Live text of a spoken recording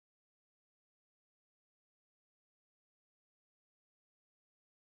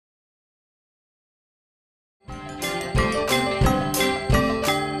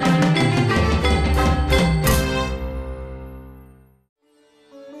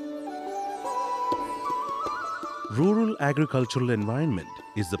Rural agricultural environment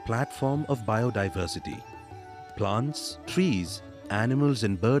is the platform of biodiversity. Plants, trees, animals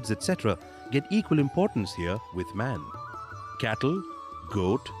and birds etc. get equal importance here with man. Cattle,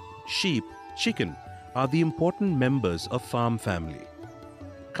 goat, sheep, chicken are the important members of farm family.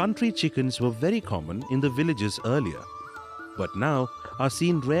 Country chickens were very common in the villages earlier, but now are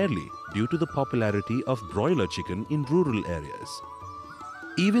seen rarely due to the popularity of broiler chicken in rural areas.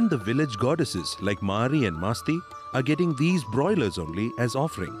 Even the village goddesses like Mari and Masti are getting these broilers only as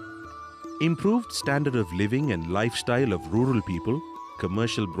offering. Improved standard of living and lifestyle of rural people,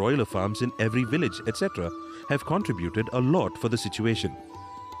 commercial broiler farms in every village, etc. have contributed a lot for the situation.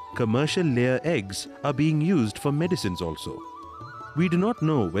 Commercial layer eggs are being used for medicines also. We do not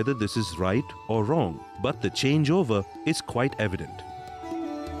know whether this is right or wrong, but the changeover is quite evident.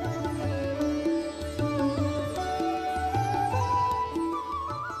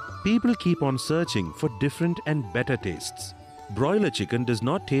 People keep on searching for different and better tastes. Broiler chicken does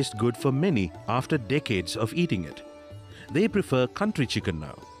not taste good for many after decades of eating it. They prefer country chicken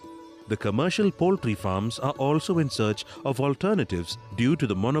now. The commercial poultry farms are also in search of alternatives due to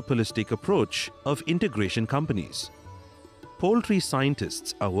the monopolistic approach of integration companies. Poultry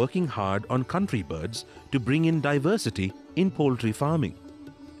scientists are working hard on country birds to bring in diversity in poultry farming.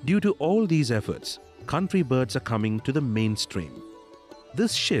 Due to all these efforts, country birds are coming to the mainstream.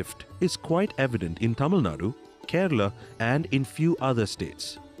 This shift is quite evident in Tamil Nadu, Kerala and in few other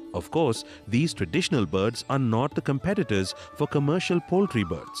states. Of course, these traditional birds are not the competitors for commercial poultry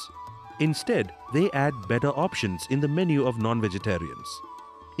birds. Instead, they add better options in the menu of non-vegetarians.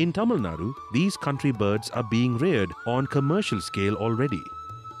 In Tamil Nadu, these country birds are being reared on commercial scale already.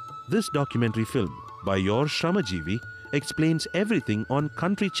 This documentary film by your Shramajeevi explains everything on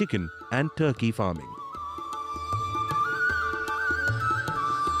country chicken and turkey farming.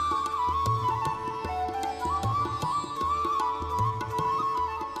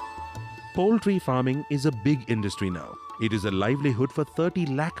 Poultry farming is a big industry now. It is a livelihood for 30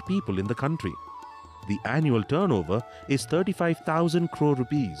 lakh people in the country. The annual turnover is 35,000 crore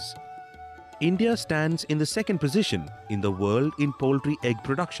rupees. India stands in the second position in the world in poultry egg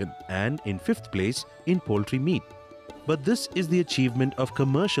production and in fifth place in poultry meat. But this is the achievement of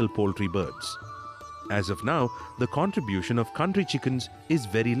commercial poultry birds. As of now, the contribution of country chickens is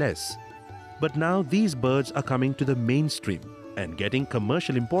very less. But now these birds are coming to the mainstream and getting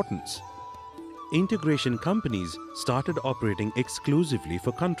commercial importance. Integration companies started operating exclusively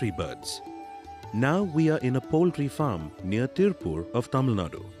for country birds. Now we are in a poultry farm near Tirupur of Tamil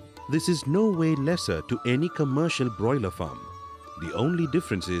Nadu. This is no way lesser to any commercial broiler farm. The only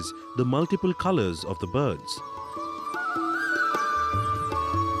difference is the multiple colors of the birds.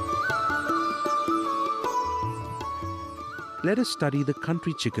 Let us study the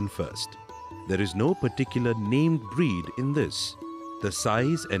country chicken first. There is no particular named breed in this. The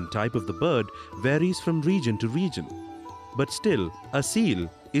size and type of the bird varies from region to region. But still, a seal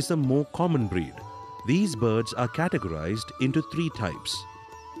is the more common breed. These birds are categorized into three types,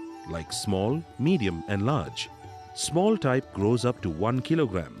 like small, medium and large. Small type grows up to 1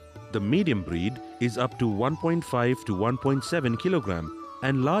 kilogram. The medium breed is up to 1.5 to 1.7 kilogram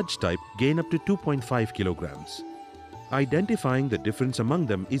and large type gain up to 2.5 kilograms. Identifying the difference among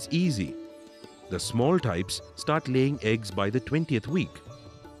them is easy. The small types start laying eggs by the 20th week,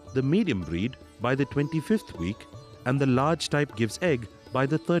 the medium breed by the 25th week, and the large type gives egg by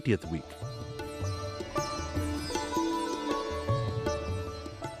the 30th week.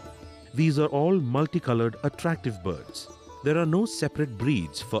 These are all multicolored, attractive birds. There are no separate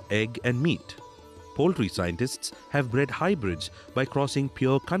breeds for egg and meat. Poultry scientists have bred hybrids by crossing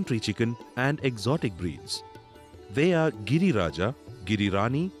pure country chicken and exotic breeds. They are Giriraja,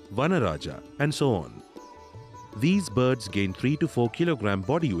 Girirani, Vanaraja, and so on. These birds gain 3 to 4 kilogram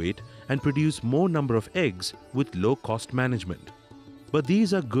body weight and produce more number of eggs with low cost management. But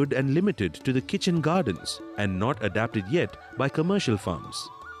these are good and limited to the kitchen gardens and not adapted yet by commercial farms.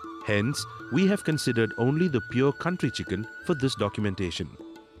 Hence, we have considered only the pure country chicken for this documentation.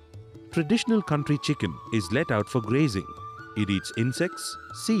 Traditional country chicken is let out for grazing. It eats insects,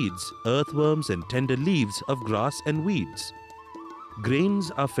 seeds, earthworms and tender leaves of grass and weeds. Grains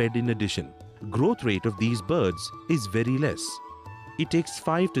are fed in addition. Growth rate of these birds is very less. It takes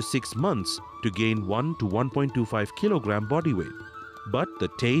 5 to 6 months to gain 1 to 1.25 kilogram body weight. But the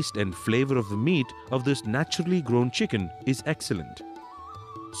taste and flavor of the meat of this naturally grown chicken is excellent.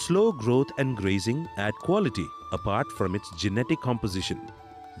 Slow growth and grazing add quality apart from its genetic composition.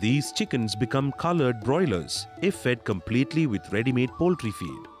 These chickens become colored broilers if fed completely with ready-made poultry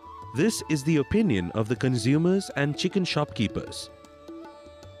feed. This is the opinion of the consumers and chicken shopkeepers.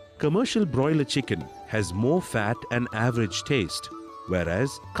 Commercial broiler chicken has more fat and average taste,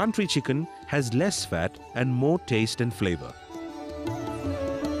 whereas country chicken has less fat and more taste and flavor.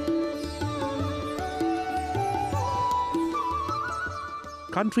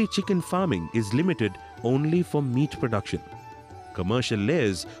 Country chicken farming is limited only for meat production. Commercial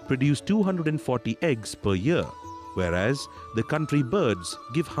layers produce 240 eggs per year, whereas the country birds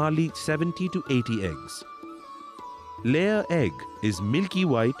give hardly 70 to 80 eggs. Layer egg is milky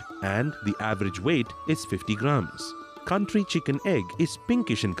white and the average weight is 50 grams. Country chicken egg is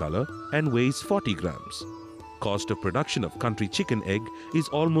pinkish in color and weighs 40 grams. Cost of production of country chicken egg is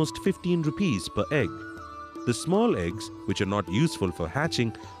almost 15 rupees per egg. The small eggs, which are not useful for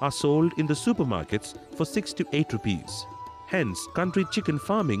hatching, are sold in the supermarkets for 6 to 8 rupees. Hence, country chicken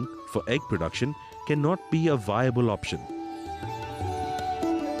farming for egg production cannot be a viable option.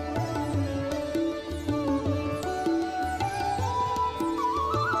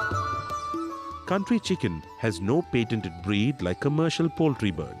 Country chicken has no patented breed like commercial poultry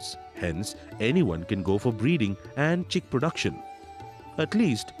birds. Hence, anyone can go for breeding and chick production. At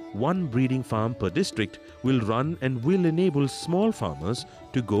least one breeding farm per district will run and will enable small farmers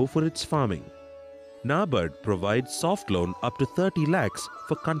to go for its farming. NABARD provides soft loan up to 30 lakhs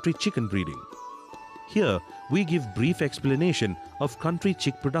for country chicken breeding. Here, we give brief explanation of country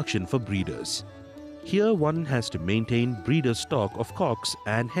chick production for breeders. Here one has to maintain breeder stock of cocks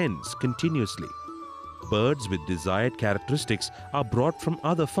and hens continuously. Birds with desired characteristics are brought from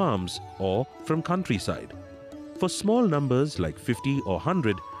other farms or from countryside. For small numbers like 50 or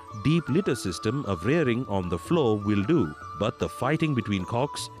 100, deep litter system of rearing on the floor will do, but the fighting between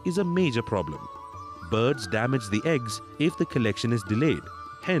cocks is a major problem. Birds damage the eggs if the collection is delayed.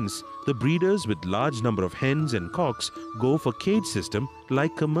 Hence, the breeders with large number of hens and cocks go for cage system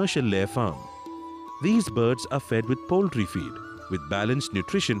like commercial layer farm. These birds are fed with poultry feed, with balanced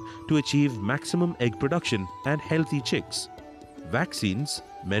nutrition to achieve maximum egg production and healthy chicks. Vaccines,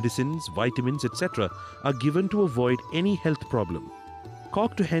 medicines, vitamins, etc. are given to avoid any health problem.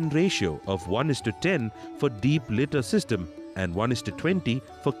 Cock to hen ratio of 1:10 for deep litter system and 1:20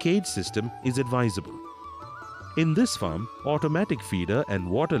 for cage system is advisable. In this farm, automatic feeder and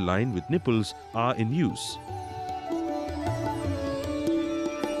water line with nipples are in use.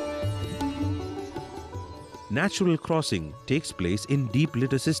 Natural crossing takes place in deep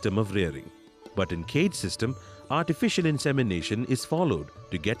litter system of rearing, but in cage system, artificial insemination is followed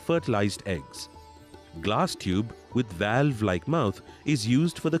to get fertilized eggs. Glass tube with valve-like mouth is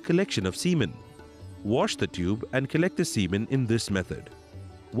used for the collection of semen. Wash the tube and collect the semen in this method.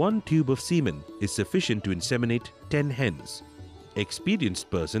 One tube of semen is sufficient to inseminate 10 hens.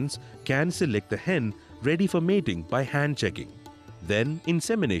 Experienced persons can select the hen ready for mating by hand checking. Then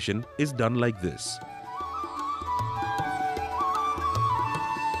insemination is done like this.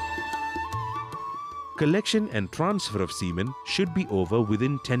 Collection and transfer of semen should be over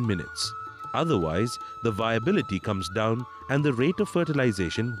within 10 minutes. Otherwise, the viability comes down and the rate of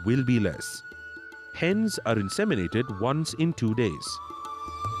fertilization will be less. Hens are inseminated once in 2 days.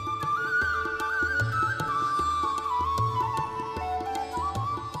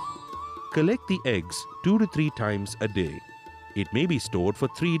 Collect the eggs 2 to 3 times a day. It may be stored for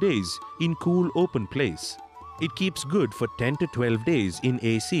 3 days in cool open place. It keeps good for 10 to 12 days in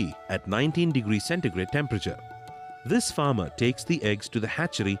AC at 19 degrees centigrade temperature. This farmer takes the eggs to the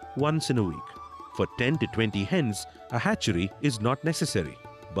hatchery once in a week. For 10 to 20 hens, a hatchery is not necessary.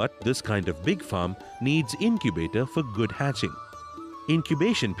 But this kind of big farm needs incubator for good hatching.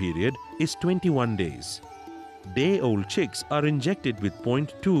 Incubation period is 21 days. Day-old chicks are injected with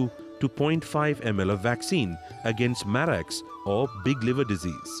 0.2 to 0.5 ml of vaccine against Marax or big liver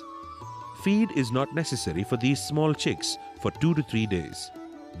disease. Feed is not necessary for these small chicks for 2 to 3 days.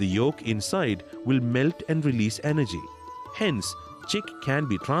 The yolk inside will melt and release energy. Hence, chick can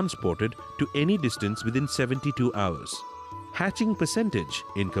be transported to any distance within 72 hours. Hatching percentage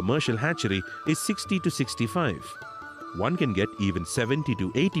in commercial hatchery is 60 to 65. One can get even 70 to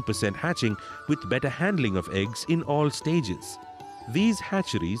 80% hatching with better handling of eggs in all stages. These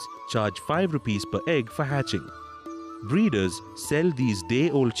hatcheries charge 5 rupees per egg for hatching. Breeders sell these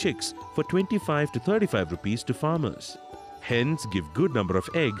day-old chicks for 25 to 35 rupees to farmers. Hens give good number of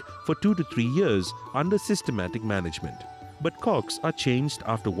egg for 2 to 3 years under systematic management. But cocks are changed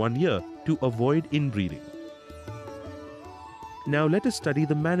after 1 year to avoid inbreeding. Now let us study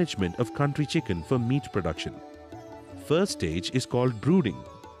the management of country chicken for meat production. First stage is called brooding.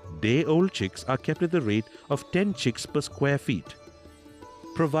 Day-old chicks are kept at the rate of 10 chicks per square feet.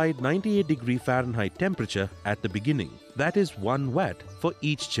 Provide 98 degree Fahrenheit temperature at the beginning, that is 1 watt for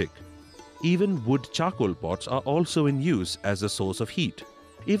each chick. Even wood charcoal pots are also in use as a source of heat.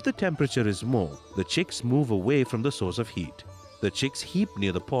 If the temperature is more, the chicks move away from the source of heat. The chicks heap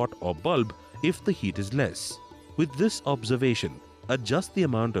near the pot or bulb if the heat is less. With this observation, adjust the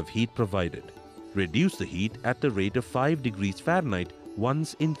amount of heat provided. Reduce the heat at the rate of 5 degrees Fahrenheit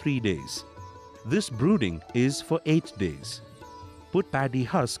once in 3 days. This brooding is for 8 days. Put paddy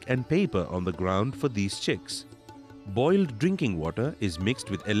husk and paper on the ground for these chicks. Boiled drinking water is mixed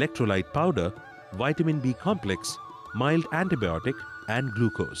with electrolyte powder, vitamin B complex, mild antibiotic and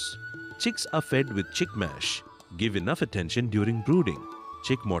glucose. Chicks are fed with chick mash. Give enough attention during brooding.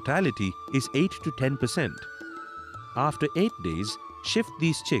 Chick mortality is 8 to 10%. After 8 days, shift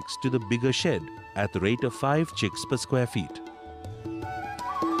these chicks to the bigger shed at the rate of 5 chicks per square feet.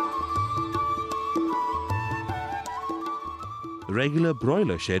 Regular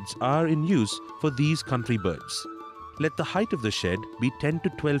broiler sheds are in use for these country birds. Let the height of the shed be 10 to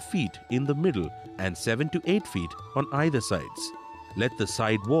 12 feet in the middle and 7 to 8 feet on either sides. Let the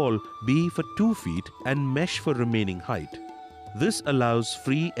side wall be for 2 feet and mesh for remaining height. This allows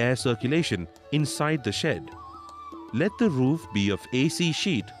free air circulation inside the shed. Let the roof be of AC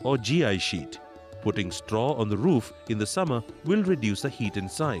sheet or GI sheet. Putting straw on the roof in the summer will reduce the heat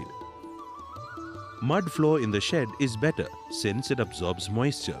inside. Mud floor in the shed is better since it absorbs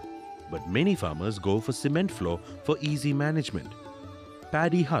moisture, but many farmers go for cement floor for easy management.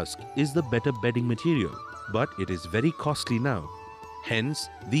 Paddy husk is the better bedding material, but it is very costly now. Hence,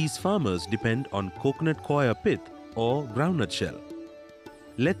 these farmers depend on coconut coir pith or groundnut shell.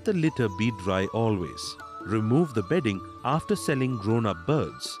 Let the litter be dry always. Remove the bedding after selling grown-up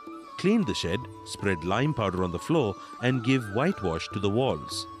birds. Clean the shed, spread lime powder on the floor and give whitewash to the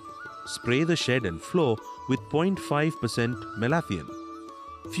walls. Spray the shed and floor with 0.5% malathion.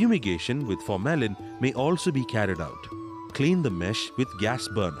 Fumigation with formalin may also be carried out. Clean the mesh with gas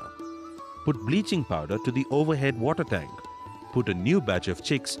burner. Put bleaching powder to the overhead water tank. Put a new batch of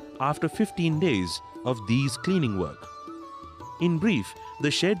chicks after 15 days of these cleaning work. In brief, the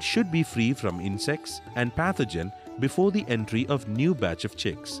shed should be free from insects and pathogen before the entry of new batch of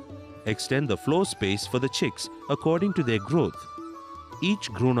chicks. Extend the floor space for the chicks according to their growth.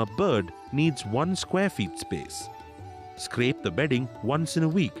 Each grown-up bird needs 1 square feet space. Scrape the bedding once in a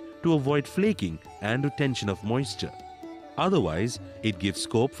week to avoid flaking and retention of moisture. Otherwise, it gives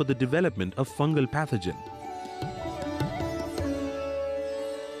scope for the development of fungal pathogen.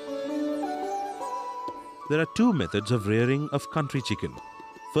 There are 2 methods of rearing of country chicken.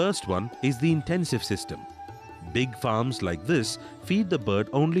 First one is the intensive system. Big farms like this feed the bird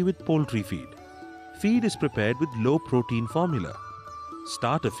only with poultry feed. Feed is prepared with low protein formula.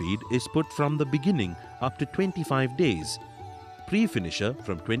 Starter feed is put from the beginning up to 25 days, pre-finisher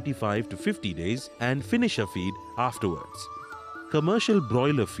from 25 to 50 days and finisher feed afterwards. Commercial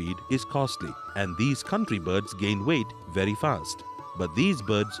broiler feed is costly and these country birds gain weight very fast. But these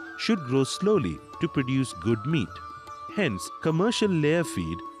birds should grow slowly to produce good meat. Hence, commercial layer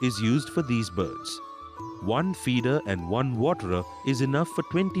feed is used for these birds. 1 feeder and 1 waterer is enough for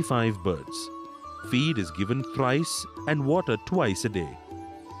 25 birds. Feed is given thrice and water twice a day.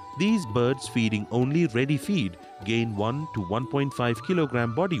 These birds feeding only ready feed gain 1 to 1.5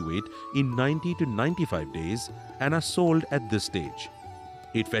 kilogram body weight in 90 to 95 days and are sold at this stage.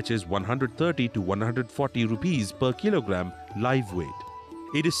 It fetches 130 to 140 rupees per kilogram live weight.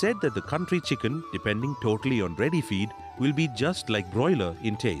 It is said that the country chicken, depending totally on ready feed, will be just like broiler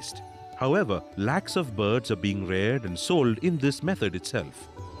in taste. However, lakhs of birds are being reared and sold in this method itself.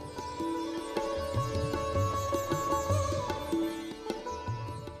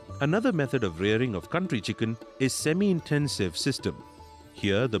 Another method of rearing of country chicken is semi-intensive system.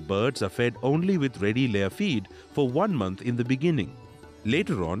 Here, the birds are fed only with ready layer feed for 1 month in the beginning.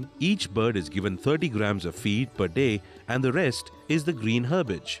 Later on, each bird is given 30 grams of feed per day and the rest is the green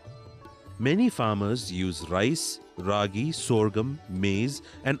herbage. Many farmers use rice, ragi, sorghum, maize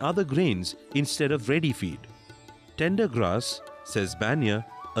and other grains instead of ready feed. Tender grass, sesbania,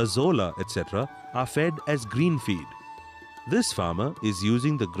 azolla, etc. are fed as green feed. This farmer is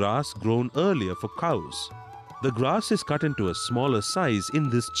using the grass grown earlier for cows. The grass is cut into a smaller size in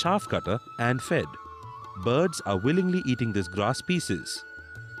this chaff cutter and fed. Birds are willingly eating this grass pieces.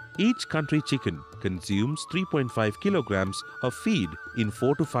 Each country chicken consumes 3.5 kilograms of feed in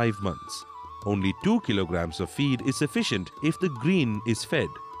 4 to 5 months. Only 2 kilograms of feed is sufficient if the green is fed.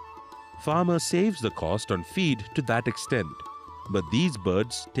 Farmer saves the cost on feed to that extent. But these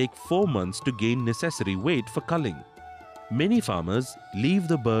birds take 4 months to gain necessary weight for culling. Many farmers leave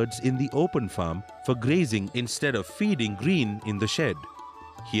the birds in the open farm for grazing instead of feeding green in the shed.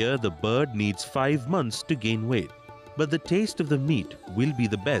 Here the bird needs 5 months to gain weight, but the taste of the meat will be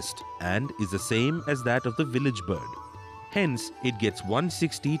the best and is the same as that of the village bird. Hence, it gets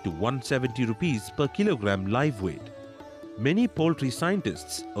 160 to 170 rupees per kilogram live weight. Many poultry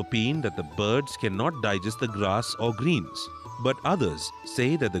scientists opine that the birds cannot digest the grass or greens, but others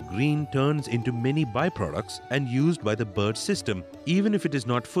say that the green turns into many byproducts and used by the bird system even if it is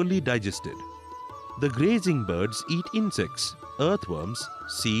not fully digested. The grazing birds eat insects, earthworms,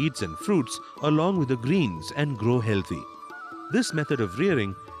 seeds and fruits along with the greens and grow healthy. This method of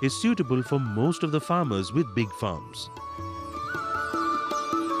rearing is suitable for most of the farmers with big farms.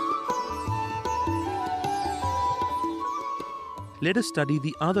 Let us study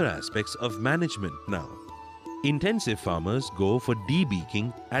the other aspects of management now. Intensive farmers go for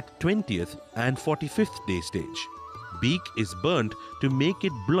debeaking at 20th and 45th day stage. Beak is burnt to make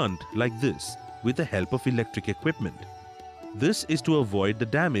it blunt like this with the help of electric equipment. This is to avoid the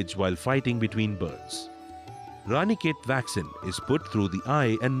damage while fighting between birds. Ranicate vaccine is put through the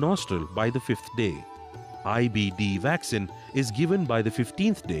eye and nostril by the 5th day. IBD vaccine is given by the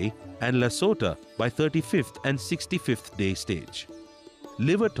 15th day and Lasota by 35th and 65th day stage.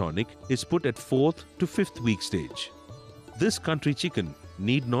 Liver tonic is put at 4th to 5th week stage. This country chicken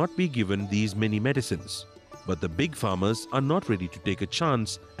need not be given these many medicines, but the big farmers are not ready to take a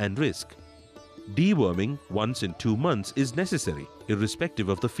chance and risk. Deworming once in 2 months is necessary, irrespective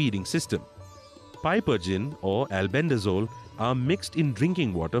of the feeding system. Pipergin or albendazole are mixed in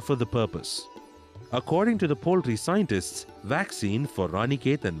drinking water for the purpose. According to the poultry scientists, vaccine for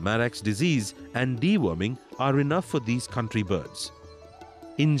Ranicate and Marax disease and deworming are enough for these country birds.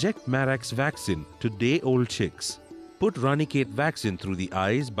 Inject Marax vaccine to day-old chicks. Put Ranicate vaccine through the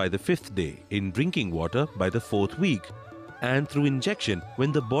eyes by the 5th day, in drinking water by the 4th week, and through injection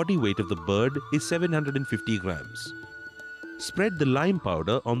when the body weight of the bird is 750 grams. Spread the lime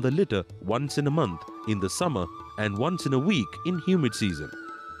powder on the litter once in a month in the summer and once in a week in humid season.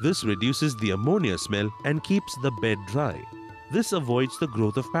 This reduces the ammonia smell and keeps the bed dry. This avoids the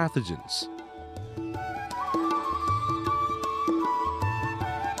growth of pathogens.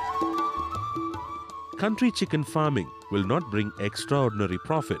 Country chicken farming will not bring extraordinary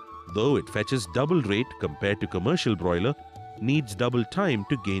profit, though it fetches double rate compared to commercial broiler, needs double time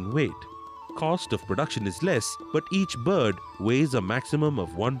to gain weight. Cost of production is less, but each bird weighs a maximum of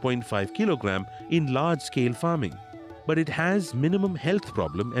 1.5 kilogram in large-scale farming. But it has minimum health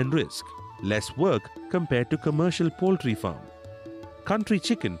problem and risk, less work compared to commercial poultry farm. Country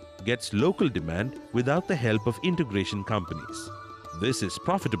chicken gets local demand without the help of integration companies. This is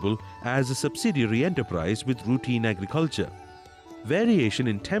profitable as a subsidiary enterprise with routine agriculture. Variation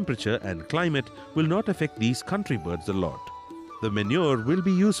in temperature and climate will not affect these country birds a lot. The manure will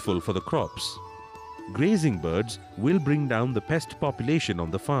be useful for the crops. Grazing birds will bring down the pest population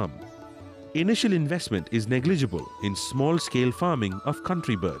on the farm. Initial investment is negligible in small-scale farming of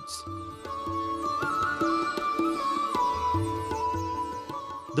country birds.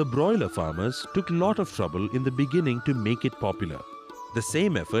 The broiler farmers took a lot of trouble in the beginning to make it popular. The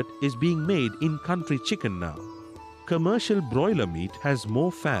same effort is being made in country chicken now. Commercial broiler meat has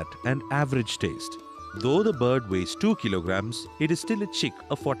more fat and average taste. Though the bird weighs 2 kilograms, it is still a chick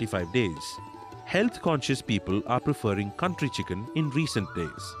of 45 days. Health-conscious people are preferring country chicken in recent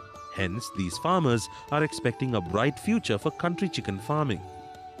days. Hence, these farmers are expecting a bright future for country chicken farming.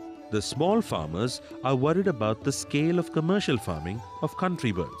 The small farmers are worried about the scale of commercial farming of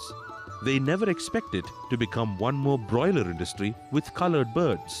country birds. They never expect it to become one more broiler industry with colored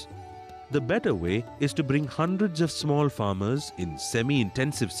birds. The better way is to bring hundreds of small farmers in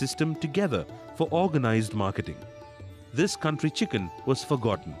semi-intensive system together for organized marketing. This country chicken was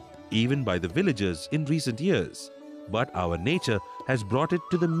forgotten, even by the villagers in recent years. But our nature has brought it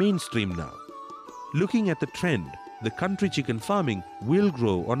to the mainstream now. Looking at the trend, the country chicken farming will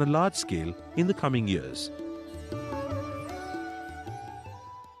grow on a large scale in the coming years.